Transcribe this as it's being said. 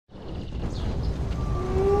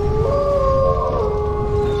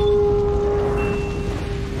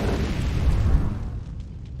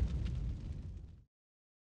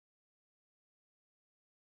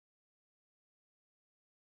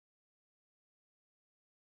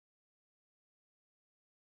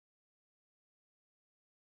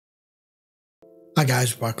Hi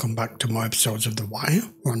guys, welcome back to more episodes of The Wire.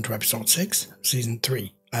 We're on to episode 6, season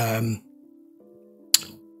 3.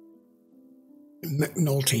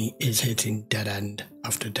 McNulty is hitting dead end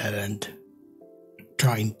after dead end,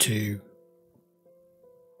 trying to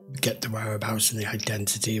get the whereabouts and the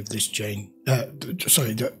identity of this Jane.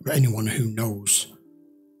 Anyone who knows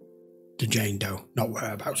the Jane Doe, not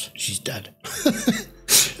whereabouts. She's dead.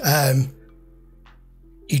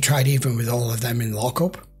 He tried even with all of them in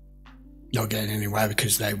lockup. Not getting anywhere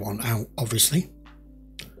because they want out, obviously,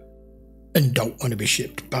 and don't want to be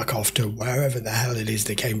shipped back off to wherever the hell it is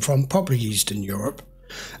they came from, probably Eastern Europe.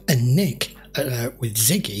 And Nick, with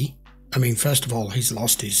Ziggy, I mean, first of all, he's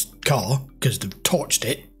lost his car because they've torched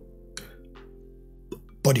it,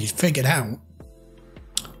 but he's figured out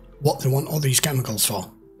what they want all these chemicals for.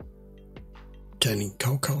 Turning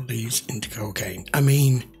cocoa leaves into cocaine. I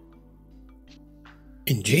mean,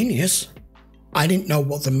 ingenious. I didn't know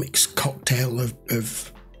what the mixed cocktail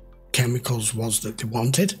of chemicals was that they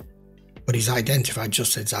wanted, but he's identified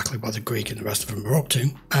just exactly what the Greek and the rest of them are up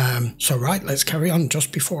to. So right, let's carry on.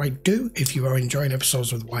 Just before I do, if you are enjoying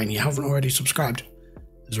episodes of The Wire and you haven't already subscribed,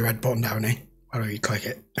 there's a red button down here. Why don't you click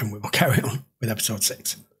it and we will carry on with episode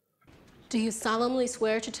 6. Do you solemnly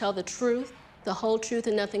swear to tell the truth, the whole truth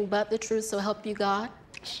and nothing but the truth, so help you God?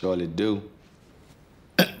 Surely do.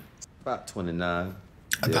 About 29.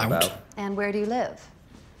 About. And where do you live?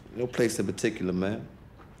 No place in particular, ma'am.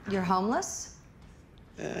 You're homeless?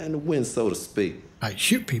 And the wind, so to speak. I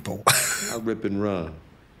shoot people. I rip and run.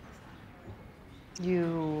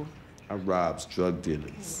 I robs drug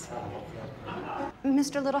dealers.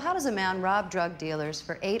 Mr. Little, how does a man rob drug dealers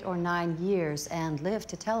for 8 or 9 years and live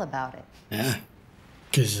to tell about it? Yeah,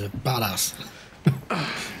 because he's a badass.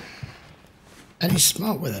 And he's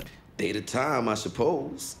smart with it. Day to time, I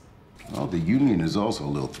suppose. Well, the union is also a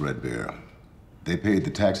little threadbare. They paid the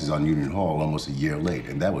taxes on Union Hall almost a year late,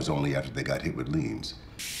 and that was only after they got hit with liens.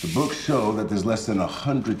 The books show that there's less than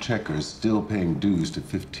 100 checkers still paying dues to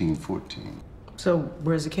 1514. So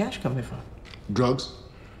where's the cash coming from? Drugs?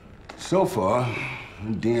 So far,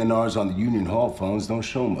 DNRs on the Union Hall phones don't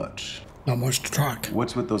show much. Not much to track.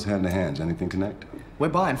 What's with those hand-to-hands? Anything connect? We're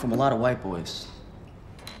buying from a lot of white boys.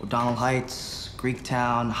 O'Donnell Heights,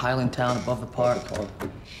 Greektown, Highlandtown, above the park.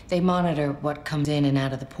 They monitor what comes in and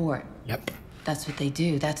out of the port. Yep. That's what they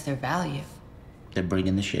do. That's their value. They're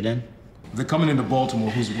bringing the shit in? They're coming into Baltimore.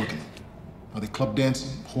 Who's working them? Are they club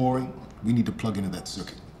dancing, whoring? We need to plug into that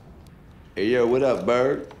circuit. Hey, yo, what up,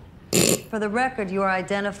 Bird? For the record, you are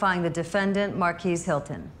identifying the defendant, Marquise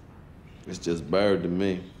Hilton. It's just Bird to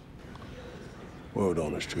me. Word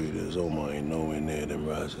on the street is Omar ain't nowhere near them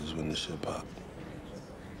risers when the shit pop.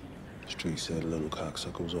 Street said little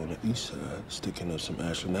cocksuckers on the east side sticking up some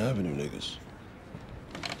Ashland Avenue niggas.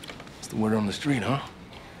 What's the word on the street, huh?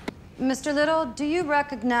 Mr. Little, do you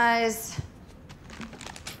recognize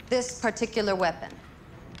this particular weapon?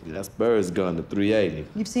 Yeah, that's Bird's gun, the 380.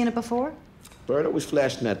 You've seen it before? Bird always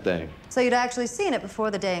flashing that thing. So you'd actually seen it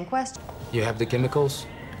before the day in question? You have the chemicals?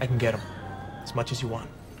 I can get them. As much as you want.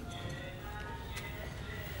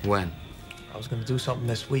 When? I was gonna do something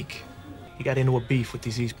this week. He got into a beef with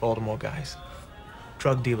these East Baltimore guys.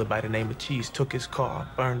 Drug dealer by the name of Cheese took his car,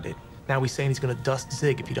 burned it. Now he's saying he's gonna dust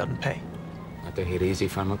Zig if he doesn't pay. Natahirizi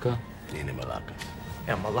Famaka? Nini Malaka.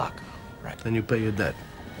 Yeah, Malaka, right. Then you pay your debt.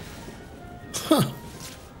 Huh.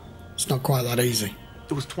 It's not quite that easy.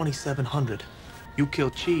 It was 2,700. You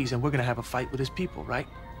killed Cheese and we're gonna have a fight with his people, right?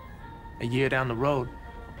 A year down the road,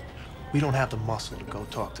 we don't have the muscle to go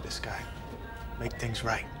talk to this guy. Make things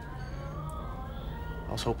right.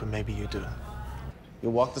 I was hoping maybe you do. You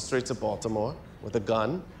walk the streets of Baltimore with a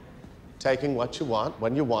gun, taking what you want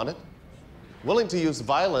when you want it, willing to use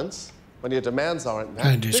violence when your demands aren't met.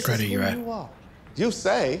 I discredit you, right? You are. You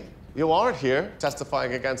say you aren't here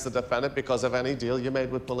testifying against the defendant because of any deal you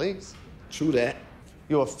made with police. True that.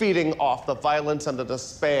 You are feeding off the violence and the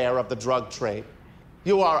despair of the drug trade.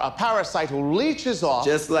 You are a parasite who leeches off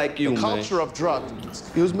just like you, the culture of drugs.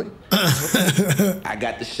 Excuse me? I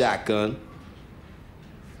got the shotgun.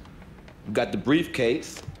 You got the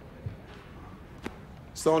briefcase.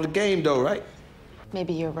 It's on the game, though, right?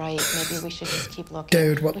 Maybe you're right. Maybe we should just keep looking.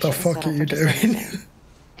 Dude, what the fuck are you doing?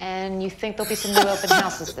 And you think there'll be some new open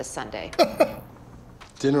houses this Sunday?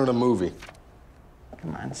 Dinner and a movie.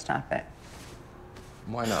 Come on, stop it.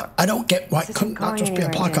 Why not? I don't get why couldn't that just be a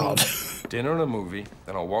placard? Dinner and a movie,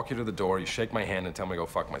 then I'll walk you to the door, you shake my hand and tell me to go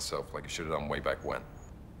fuck myself like you should have done way back when.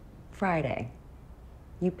 Friday.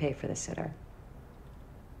 You pay for the sitter.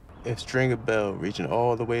 If Stringer Bell reaching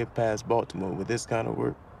all the way past Baltimore with this kind of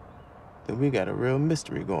work, then we got a real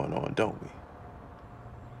mystery going on, don't we?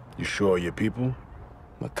 You sure your people?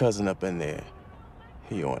 My cousin up in there,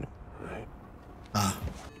 he on it. Ah.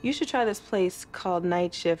 You should try this place called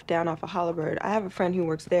Night Shift down off of Hollywood. I have a friend who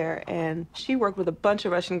works there, and she worked with a bunch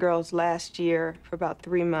of Russian girls last year for about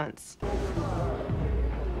 3 months.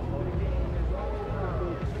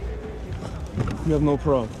 You have no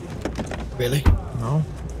problem. Really? No.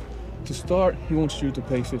 To start, he wants you to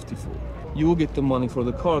pay 54. You will get the money for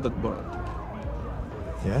the car that burned.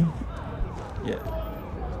 Yeah?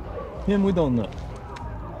 Yeah. Him we don't know.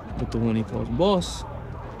 But the one he calls boss,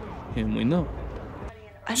 him we know.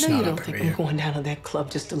 I know you don't think I'm going down to that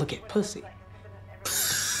club just to look at pussy.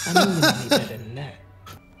 I know you know me better than that.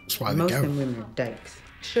 That's why Most they go. of them women are dykes.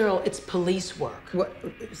 Cheryl, it's police work. What?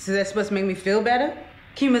 So that's supposed to make me feel better?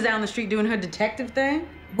 Kima's out on the street doing her detective thing?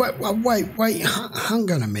 Wait,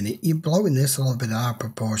 hang on a minute. You're blowing this a little bit out of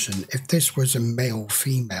proportion. If this was a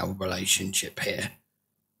male-female relationship here,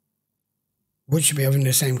 would you be having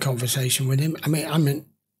the same conversation with him? I mean, I'm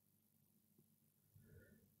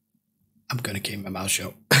going to keep my mouth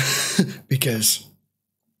shut because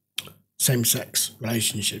same-sex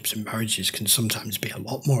relationships and marriages can sometimes be a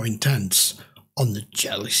lot more intense on the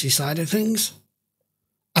jealousy side of things.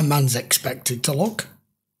 A man's expected to look.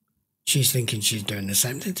 She's thinking she's doing the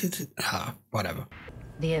same thing. Whatever.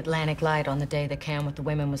 The Atlantic Light on the day the can with the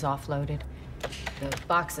women was offloaded. The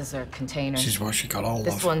boxes are containers. This is what she got all of.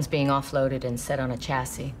 This one's being offloaded and set on a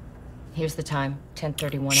chassis. Here's the time,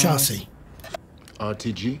 10:31 Chassis.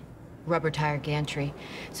 RTG? Rubber tire gantry.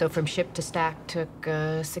 So from ship to stack took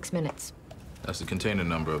 6 minutes. That's the container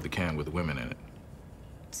number of the can with the women in it.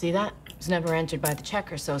 See that? It was never entered by the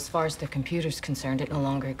checker, so as far as the computer's concerned, it no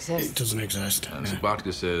longer exists. It doesn't exist. And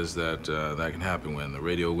Subotica says that that can happen when the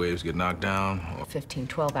radio waves get knocked down. Or 15,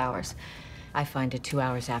 12 hours. I find it 2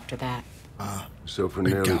 hours after that. So for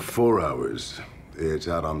nearly 4 hours, it's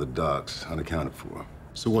out on the docks, unaccounted for.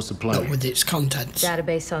 So what's the plan? But with its contents.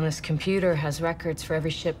 Database on this computer has records for every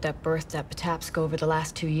ship that berthed at Patapsco over the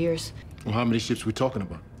last 2 years. Well, how many ships we talking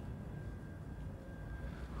about?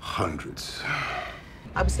 Hundreds.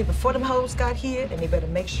 I would say before them hoes got here, and they better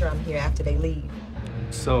make sure I'm here after they leave.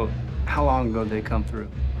 So, how long ago did they come through?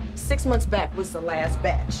 6 months back was the last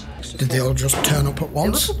batch. Did they all just turn up at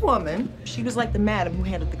once? There was a woman. She was like the madam who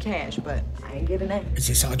handled the cash, but I ain't getting that. Is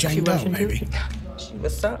this our Jane Doe, maybe? She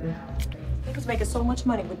was something. They was making so much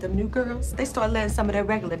money with them new girls, they started letting some of their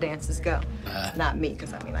regular dancers go. Not me,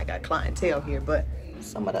 because I mean, I got clientele here, but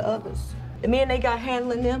some of the others. The men they got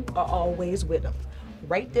handling them are always with them.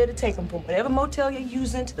 Right there to take them from whatever motel you're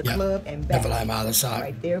using to the club and back. Never let them out of the sight.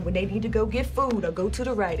 Right there when they need to go get food or go to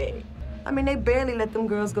the Rite Aid. I mean, they barely let them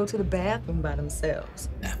girls go to the bathroom by themselves.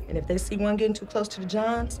 Yeah. And if they see one getting too close to the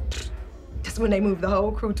Johns, that's when they move the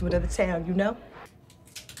whole crew to another town, you know?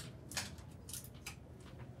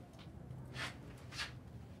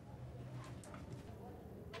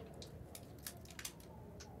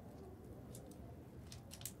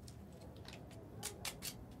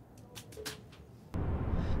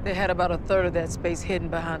 They had about a third of that space hidden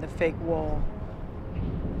behind a fake wall.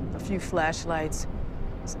 A few flashlights,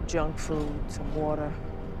 some junk food, some water,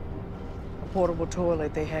 a portable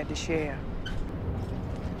toilet they had to share.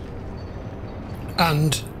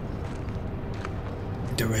 And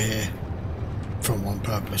they were here for one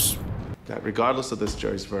purpose. That regardless of this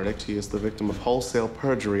jury's verdict, he is the victim of wholesale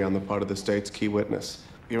perjury on the part of the state's key witness.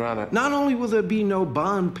 Your Honor. Not only will there be no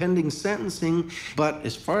bond pending sentencing, but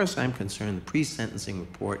as far as I'm concerned, the pre-sentencing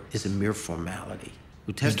report is a mere formality.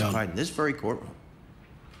 Who testified in this very courtroom.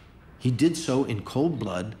 He did so in cold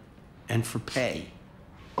blood and for pay.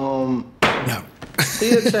 No. He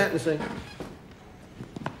is sentencing.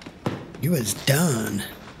 You was done.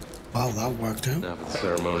 Wow, that worked out. Now for the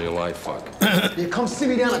ceremonial life, fuck. You come see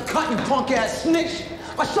me down a cut, you punk-ass snitch.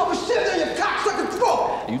 I shove a shit down your cocksucking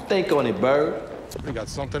throat. You think on it, bird. We got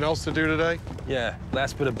something else to do today? Yeah,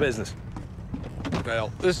 last bit of business.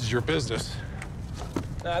 Well, this is your business.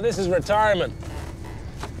 This is retirement.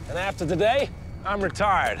 And after today, I'm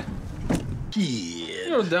retired. Yeah.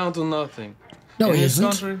 You're down to nothing. No, In he this isn't.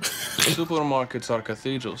 country, supermarkets are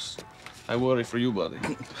cathedrals. I worry for you, buddy.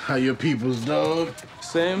 How your people's, dog?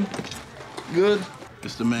 Same. Good.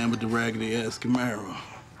 It's the man with the raggedy-ass Camaro.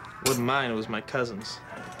 Wasn't mine, it was my cousin's.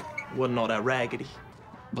 Wasn't all that raggedy.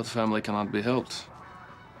 But family cannot be helped.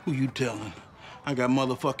 Who you telling? I got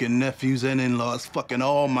motherfucking nephews and in-laws fucking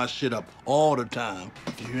all my shit up all the time.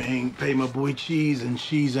 You ain't pay my boy Cheese and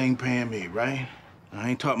Cheese ain't paying me, right?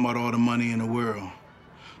 I ain't talking about all the money in the world.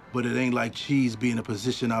 But it ain't like Cheese be in a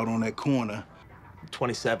position out on that corner.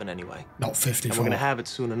 27 anyway. Not 54. And we're gonna have it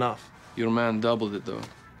soon enough. Your man doubled it, though.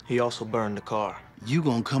 He also burned the car. You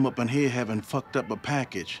gonna come up in here having fucked up a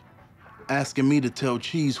package, asking me to tell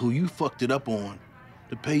Cheese who you fucked it up on.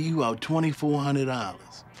 to pay you out $2,400.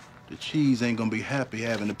 The cheese ain't gonna be happy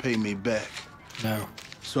having to pay me back. No.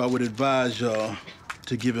 So I would advise y'all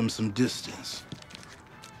to give him some distance.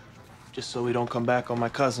 Just so we don't come back on my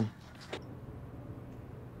cousin.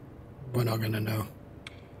 We're not gonna know.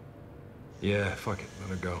 Yeah, fuck it. Let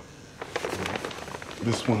her go.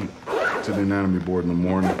 This one to the anatomy board in the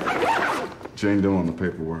morning. Jane Doe on the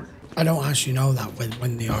paperwork. I don't actually know that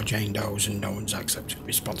when they are Jane Does and no one's accepting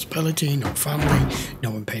responsibility, no family,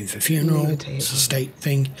 no one paying for funeral. It's a state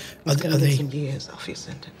thing. Are they some years off your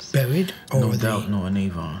sentence. buried or No are doubt, they no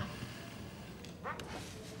Avon.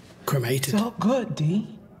 cremated? It's all good, D.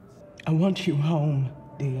 I want you home,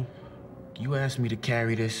 D. You asked me to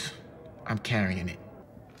carry this, I'm carrying it.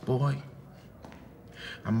 Boy,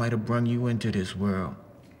 I might have brung you into this world,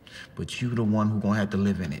 but you the one who gonna have to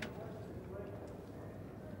live in it.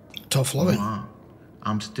 Tough loving.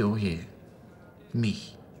 I'm still here. Me.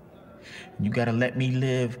 You gotta let me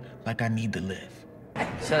live like I need to live.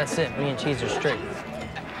 So that's it, me and Cheese are straight.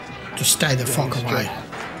 Just stay the fuck away.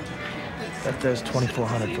 That does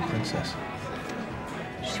 $2,400 for Princess.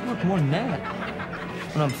 She's worth more than that.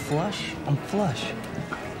 When I'm flush, I'm flush.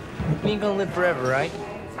 We ain't gonna live forever, right?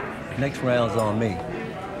 Next round's on me.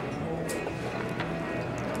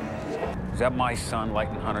 Is that my son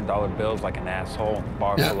lighting $100 bills like an asshole in a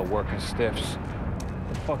bar full of working stiffs?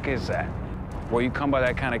 The fuck is that? Where you come by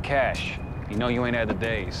that kind of cash? You know you ain't had the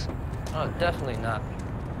days. Oh, definitely not.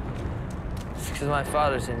 It's because my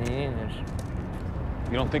father's in the unions.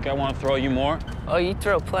 You don't think I want to throw you more? Oh, you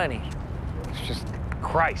throw plenty. It's just,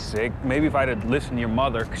 Christ's sake, maybe if I'd have listened to your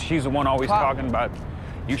mother, because she's the one always Pop, talking about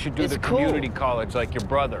you should do it's the cool. community college like your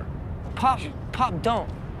brother. Pop, don't.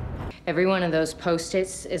 Every one of those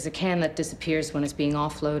Post-its is a can that disappears when it's being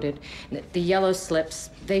offloaded. The yellow slips,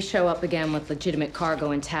 they show up again with legitimate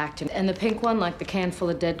cargo intact. And the pink one, like the can full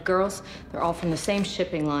of dead girls, they're all from the same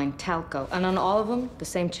shipping line, Talco. And on all of them, the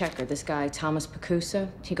same checker. This guy, Thomas Pacusa,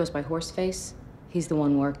 he goes by Horseface. He's the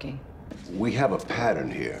one working. We have a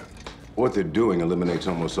pattern here. What they're doing eliminates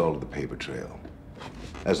almost all of the paper trail.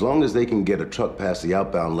 As long as they can get a truck past the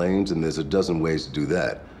outbound lanes, and there's a dozen ways to do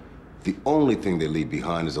that, the only thing they leave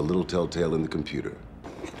behind is a little telltale in the computer.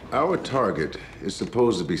 Our target is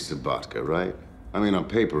supposed to be Sabatka, right? I mean, on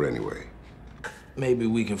paper anyway. Maybe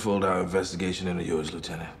we can fold our investigation into yours,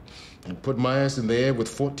 Lieutenant. You put my ass in the air with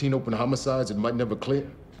 14 open homicides, it might never clear.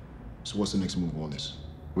 So what's the next move on this?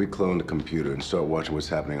 We clone the computer and start watching what's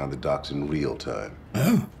happening on the docks in real time.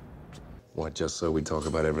 Oh. What, just so we talk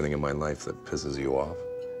about everything in my life that pisses you off?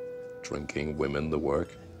 Drinking, women, the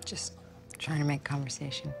work? Just trying to make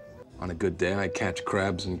conversation. On a good day, I catch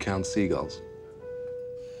crabs and count seagulls.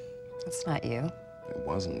 That's not you. It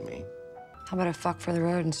wasn't me. How about a fuck for the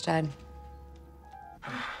road instead?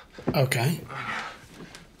 Okay.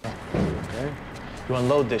 Okay. You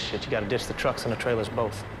unload this shit, you gotta ditch the trucks and the trailers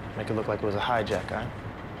both. Make it look like it was a hijack, all right?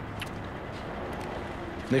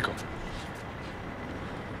 Nickel.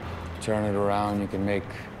 Turn it around, you can make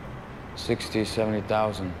 60,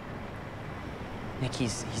 70,000. Nick,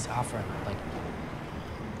 he's offering like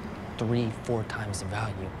 3-4 times the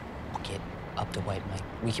value. We'll get up to white, like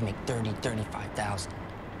we can make 30, 35,000.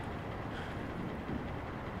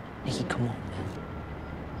 Nicky, come on,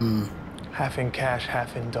 man. Half in cash,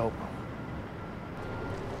 half in dope.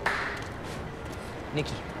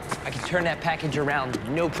 Nicky, I can turn that package around,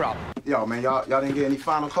 no problem. Yo, man, y'all didn't get any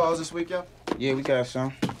final calls this week, yo? Yeah, we got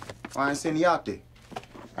some. I ain't seen you out there.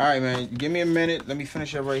 All right, man, give me a minute. Let me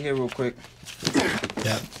finish up right here real quick.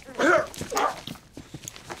 Yeah.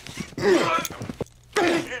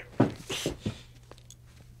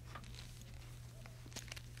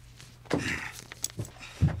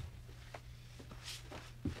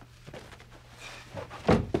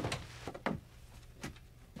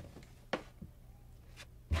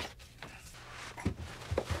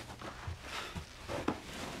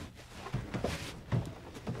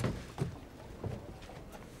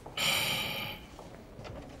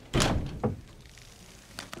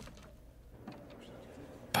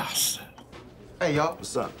 Hey, y'all.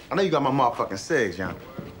 What's up? I know you got my motherfucking cigs, John.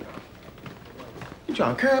 You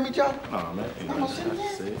trying to carry me, John? Nah, man. Ain't no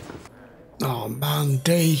shit. Oh, man,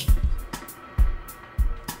 D.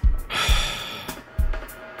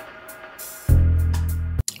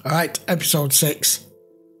 All right, episode 6.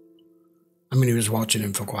 I mean, he was watching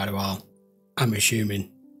him for quite a while. I'm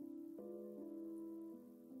assuming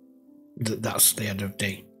that that's the end of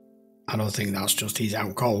D. I don't think that's just he's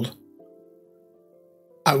out cold.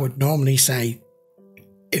 I would normally say,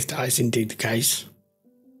 if that is indeed the case,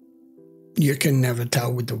 you can never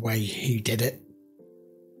tell with the way he did it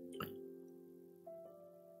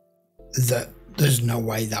that there's no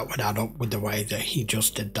way that would add up with the way that he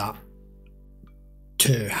just did that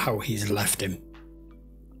to how he's left him.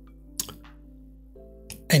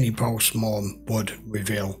 Any post-mortem would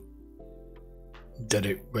reveal that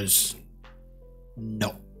it was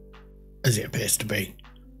not as it appears to be.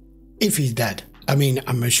 If he's dead. I mean,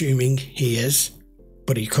 I'm assuming he is,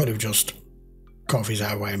 but he could have just cut off his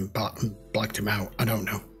airway and blacked him out. I don't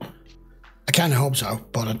know. I kind of hope so,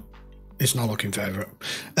 but it's not looking favourable.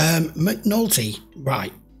 McNulty,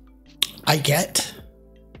 right. I get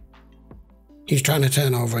he's trying to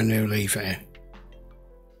turn over a new leaf here.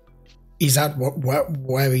 He's at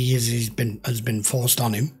where he is has been forced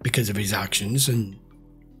on him because of his actions and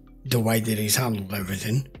the way that he's handled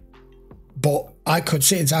everything. But I could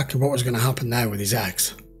see exactly what was going to happen there with his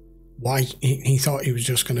ex. Why he thought he was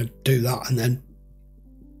just going to do that and then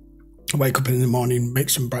wake up in the morning, make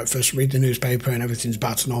some breakfast, read the newspaper and everything's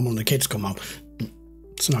back to normal and the kids come home.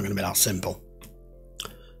 It's not going to be that simple.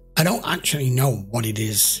 I don't actually know what it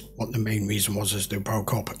is, what the main reason was as they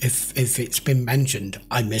broke up. If it's been mentioned,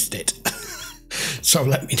 I missed it. So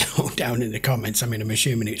let me know down in the comments. I mean, I'm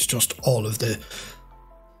assuming it's just all of the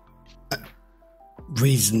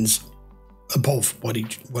reasons above what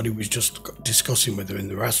he was just discussing with her in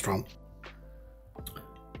the restaurant.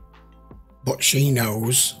 But she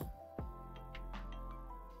knows,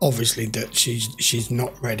 obviously, that she's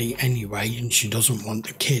not ready anyway, and she doesn't want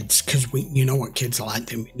the kids, because you know what kids are like.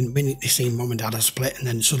 The minute they see mum and dad are split and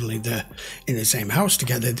then suddenly they're in the same house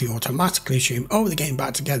together, they automatically assume, oh, they're getting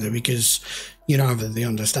back together, because you don't have the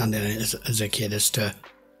understanding as a kid as to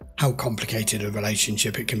how complicated a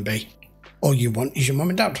relationship it can be. All you want is your mum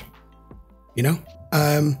and dad, you know?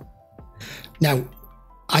 Now,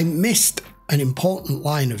 I missed an important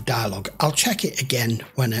line of dialogue. I'll check it again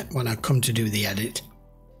when I come to do the edit,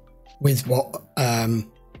 with what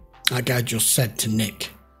that guy just said to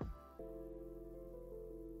Nick.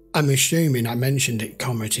 I'm assuming I mentioned it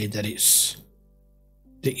commented that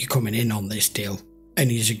you're coming in on this deal, and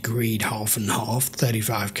he's agreed half and half,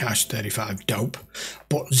 35 cash, 35 dope.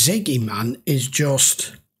 But Ziggy, man, is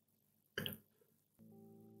just...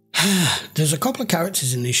 There's a couple of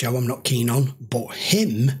characters in this show I'm not keen on, but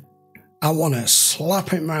him, I want to slap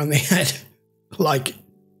him around the head like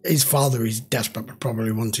his father is desperate but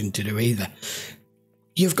probably wanting to do either.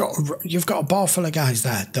 You've got a bar full of guys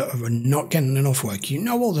there that are not getting enough work. You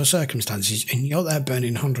know all the circumstances, and you're there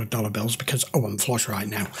burning $100 bills because, oh, I'm flush right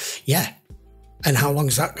now. Yeah. And how long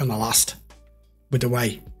is that going to last? With the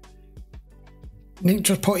way Nick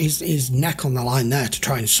just put his neck on the line there to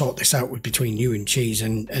try and sort this out between you and Cheese,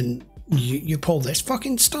 and you pull this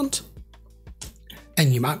fucking stunt.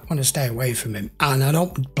 And you might want to stay away from him. And I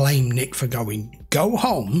don't blame Nick for going, go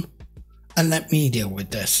home and let me deal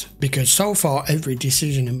with this. Because so far, every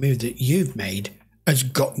decision and move that you've made has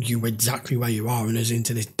got you exactly where you are and is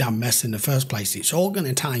into this damn mess in the first place. It's all going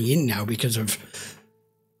to tie in now because of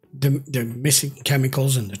the missing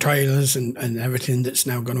chemicals and the trailers and everything that's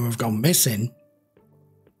now going to have gone missing.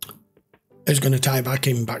 Is going to tie back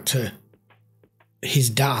to his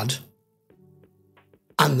dad.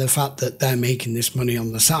 And the fact that they're making this money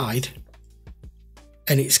on the side,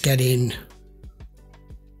 and it's getting,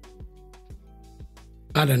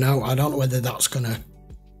 I don't know whether that's going to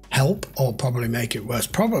help or probably make it worse.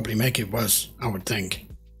 Probably make it worse, I would think.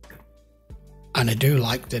 And I do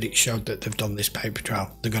like that it showed that they've done this paper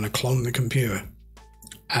trail. They're going to clone the computer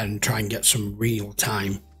and try and get some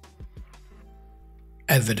real-time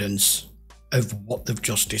evidence of what they've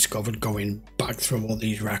just discovered, going back through all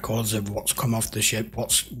these records of what's come off the ship,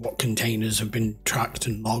 what containers have been tracked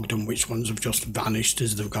and logged, and which ones have just vanished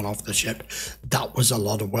as they've gone off the ship. That was a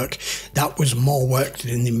lot of work. That was more work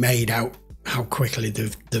than they made out how quickly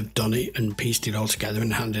they've done it and pieced it all together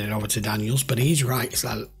and handed it over to Daniels. But he's right, it's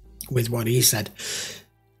like, with what he said.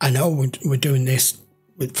 I know we're doing this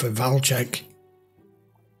for Valchek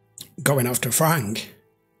going after Frank,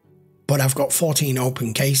 but I've got 14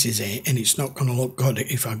 open cases here, and it's not going to look good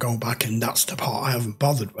if I go back and that's the part I haven't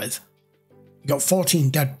bothered with. You've got 14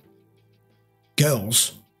 dead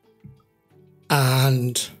girls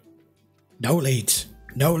and no leads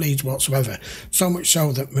whatsoever. So much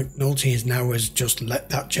so that McNulty has just let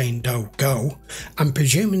that Jane Doe go. I'm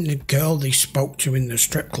presuming the girl they spoke to in the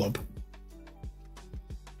strip club,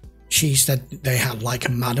 she said they had like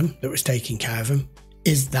a madam that was taking care of him.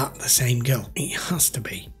 Is that the same girl? It has to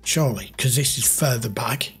be, surely, because this is further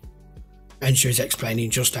back. And she was explaining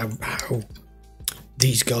just how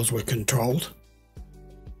these girls were controlled.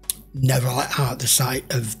 Never let out the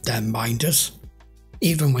sight of their minders,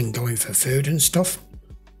 even when going for food and stuff.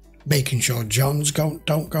 making sure Johns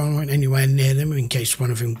don't go anywhere near them in case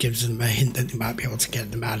one of them gives them a hint that they might be able to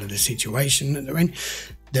get them out of the situation that they're in.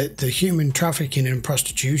 The human trafficking and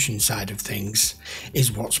prostitution side of things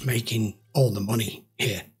is what's making all the money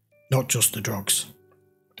here, not just the drugs.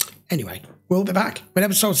 Anyway, we'll be back with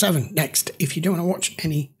episode 7 next. If you do want to watch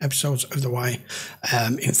any episodes of The Wire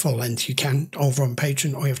in full length, you can over on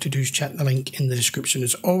Patreon. All you have to do is check the link in the description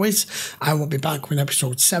as always. I will be back with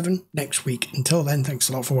episode 7 next week. Until then, thanks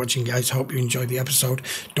a lot for watching, guys. Hope you enjoyed the episode.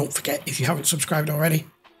 Don't forget, if you haven't subscribed already,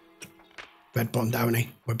 red button down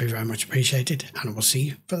would be very much appreciated. And I will see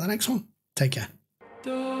you for the next one. Take care.